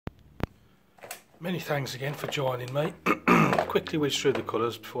Many thanks again for joining me. Quickly whiz through the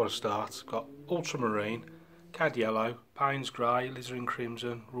colours before I start. I've got ultramarine, cad yellow, Payne's grey, alizarin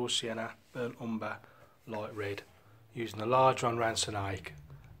crimson, raw sienna, burnt umber, light red, using a large one Ransonache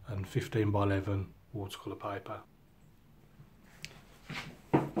and 15 by 11 watercolour paper.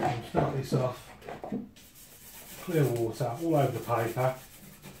 I'll start this off, clear water all over the paper,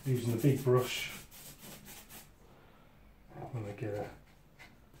 using the big brush. I'm going to get a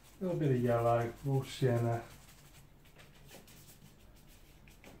little bit of yellow, raw sienna,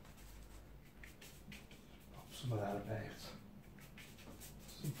 pop some of that about,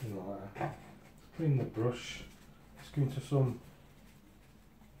 something like that. Clean the brush, let's go into some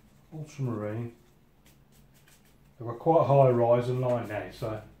ultramarine. They've got quite a high horizon line now,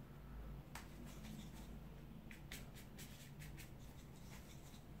 so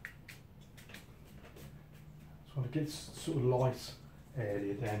just want to get sort of light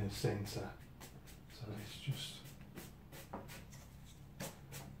area down the centre. So let's just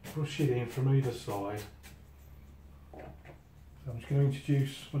brush it in from either side. So I'm just going to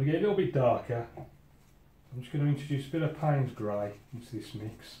introduce, when I get a little bit darker, I'm just going to introduce a bit of Payne's grey into this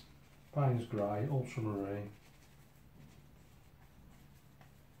mix. Payne's grey, ultramarine.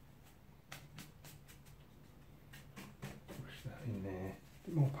 Push that in there. A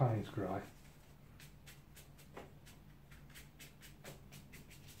bit more Payne's grey.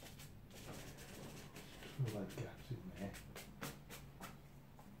 Fill those gaps in there.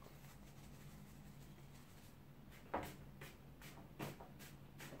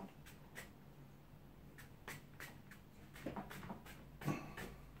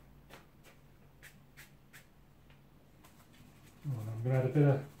 I'm going to add a bit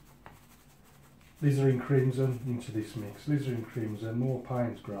of alizarin crimson into this mix. Alizarin crimson, more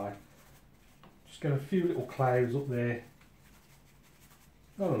Payne's grey. Just get a few little clouds up there.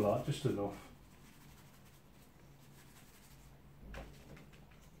 Not a lot, just enough.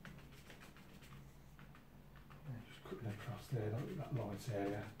 Just cutting across there, that light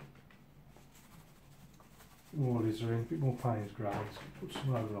area. More alizarin, a bit more Payne's grey. Put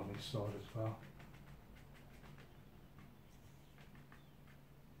some over on this side as well.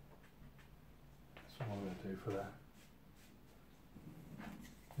 What I'm going to do for that.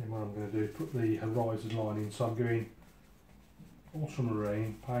 Then what I'm going to do is put the horizon line in, so I'm going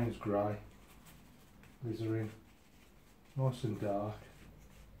ultramarine, Payne's grey, alizarin, nice and dark,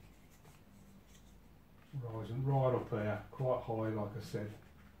 horizon right up there, quite high like I said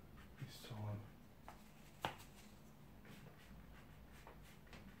this time.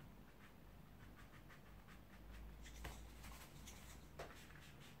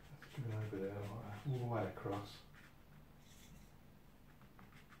 That's going over there like that, all the way across.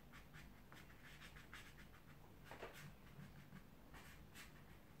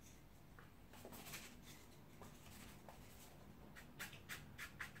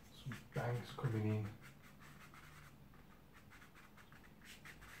 Some banks coming in.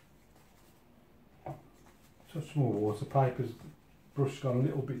 Touch more water, paper's brush got a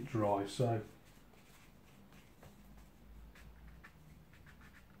little bit dry, so a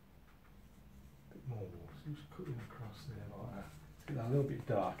bit more water, just cutting across there like that. Get that a little bit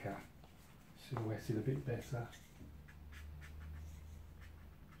darker, silhouetted a bit better. Just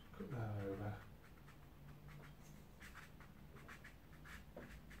cut that over.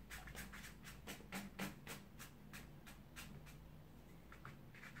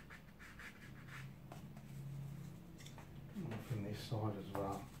 From this side as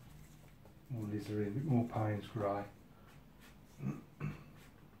well. More alizarin, a bit more Payne's grey.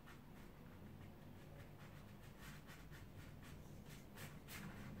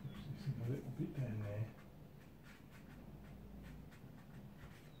 A little bit down there.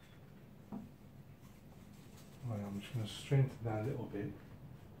 Right, I'm just going to strengthen that a little bit.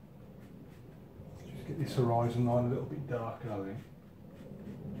 Just get this horizon line a little bit darker, I think.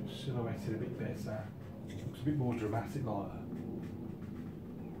 Just silhouette it a bit better. Looks a bit more dramatic like that.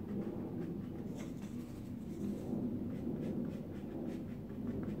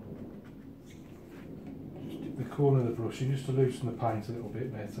 Just dip the corner of the brush in just to loosen the paint a little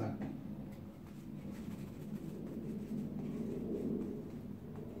bit better.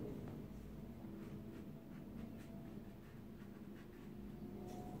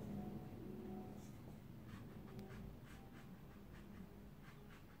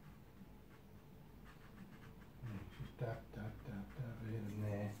 Dab, dab, dab, dab here and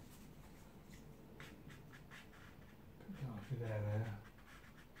there. Put darker down there.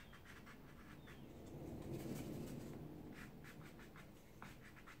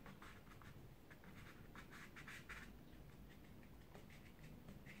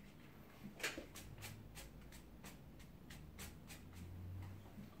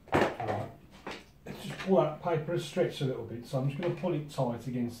 that paper has stretched a little bit, so I'm just going to pull it tight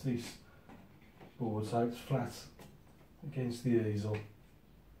against this board so it's flat against the easel.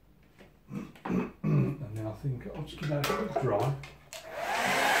 And then I think I'll just give that a quick dry.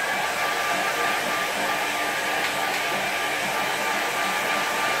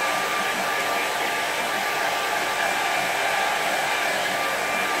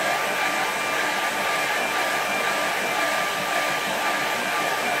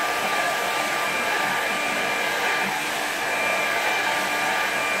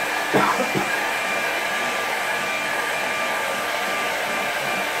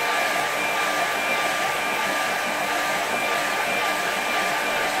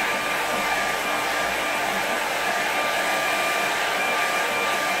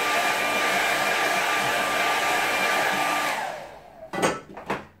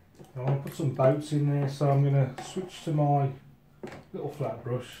 Some boats in there, so I'm going to switch to my little flat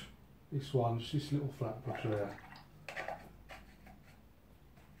brush. This one, just this little flat brush there.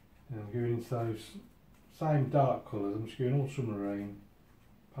 And I'm going into those same dark colours. I'm just going ultramarine,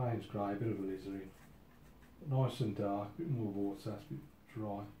 Payne's grey, a bit of alizarin. Nice and dark, a bit more water, that's a bit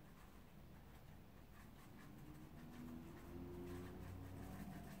dry.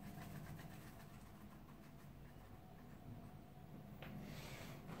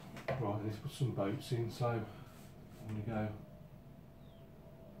 Right, let's put some boats in, so I'm going to go about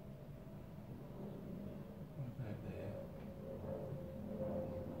there.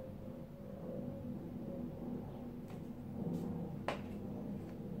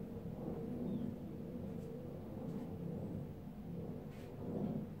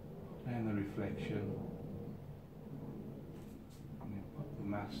 And the reflection, and then put the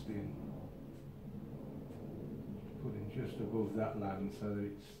mast in. Putting just above that land so that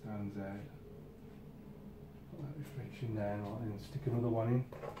it stands out. Put that reflection down, right, and stick another one in.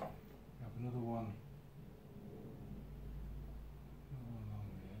 Have another one. Along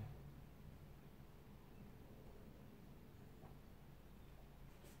there.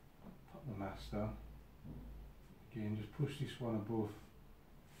 Put the mast on. Again, just push this one above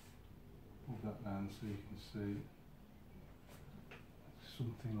that land so you can see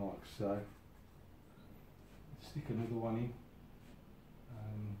something like so. Stick another one in.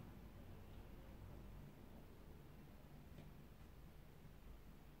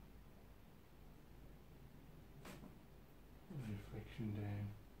 Reflection down.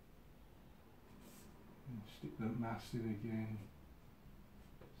 And stick the mast in again.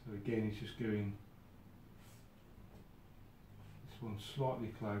 So again, it's just going. This one's slightly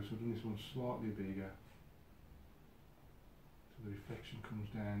closer, and this one's slightly bigger. So the reflection comes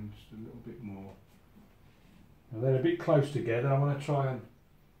down just a little bit more. Now they're a bit close together. I want to try and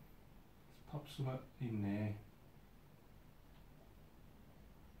pop some in there.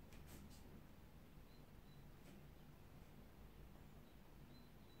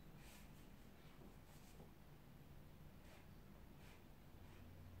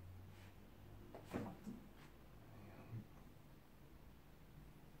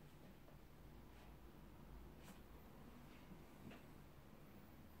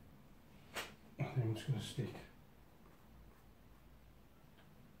 I think I'm just going to stick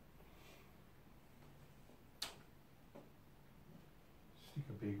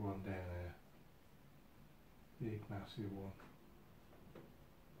a big one down there, big massive one.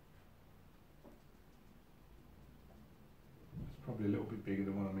 It's probably a little bit bigger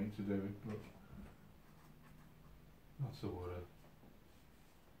than what I meant to do it, but not so worried.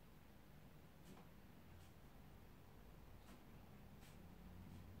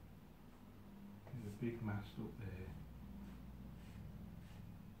 There's a big mast up there.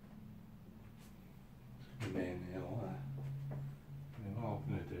 It's going to be in there like that. What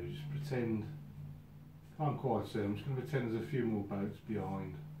I'm going to do is just pretend, can't quite see, I'm just going to pretend there's a few more boats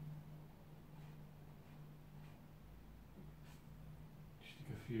behind. Stick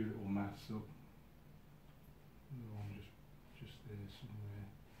a few little masts up. Another one just there somewhere.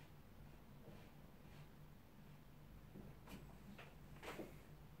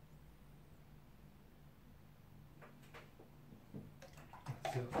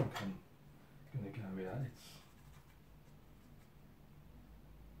 That's it, I think I'm going to go with that.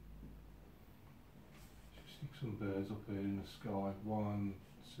 Stick some birds up here in the sky. 1,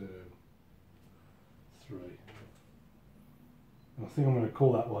 2, 3. And I think I'm going to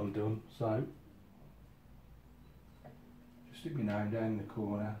call that one done. So just stick my name down in the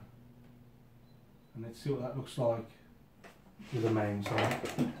corner, and let's see what that looks like with the main side.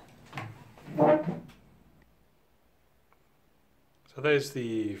 So there's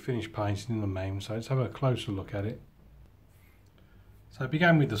the finished painting in the main, so let's have a closer look at it. So I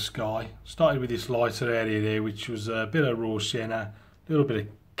began with the sky, started with this lighter area there, which was a bit of raw sienna, a little bit of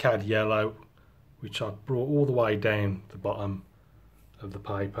cad yellow, which I brought all the way down the bottom of the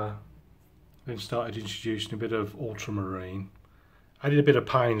paper. Then started introducing a bit of ultramarine. I did a bit of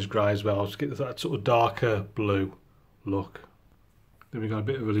Payne's grey as well to get that sort of darker blue look. Then we got a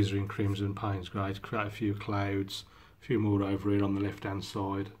bit of alizarin crimson, Payne's grey to create a few clouds, a few more over here on the left hand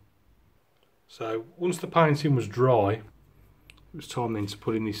side. So once the painting was dry, it was time then to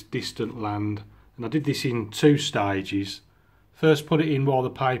put in this distant land, and I did this in 2 stages. First put it in while the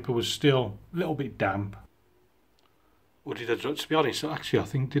paper was still a little bit damp. Or did I, to be honest, actually I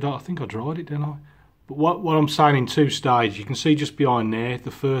think I dried it, didn't I? But what I'm saying in 2 stages, you can see just behind there,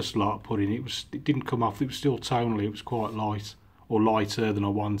 the first lot I put in, it didn't come off, it was still tonally, it was quite light, or lighter than I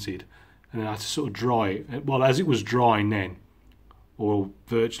wanted. And then I had to sort of dry it. Well, as it was drying then, or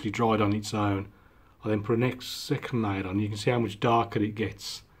virtually dried on its own, I then put a second layer on. You can see how much darker it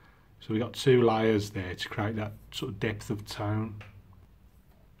gets. So we got 2 layers there to create that sort of depth of tone.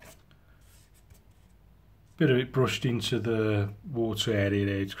 Bit of it brushed into the water area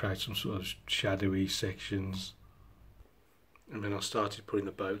there to create some sort of shadowy sections. And then I started putting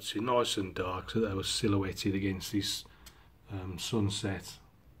the boats in nice and dark so that they were silhouetted against this sunset.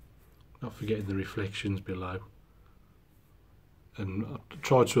 Not forgetting the reflections below. And I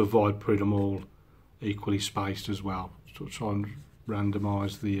tried to avoid putting them all equally spaced as well, to try and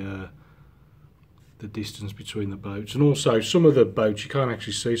randomise the distance between the boats. And also some of the boats you can't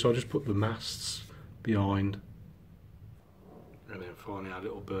actually see, so I just put the masts behind. And then finally our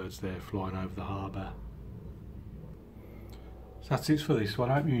little birds there flying over the harbour. So that's it for this one.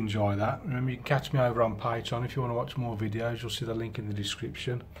 I hope you enjoy that. Remember, you can catch me over on Patreon if you want to watch more videos. You'll see the link in the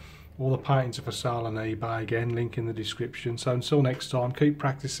description. All the paintings are for sale on eBay, again, link in the description. So until next time, keep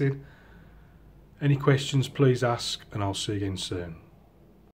practicing. Any questions, please ask, and I'll see you again soon.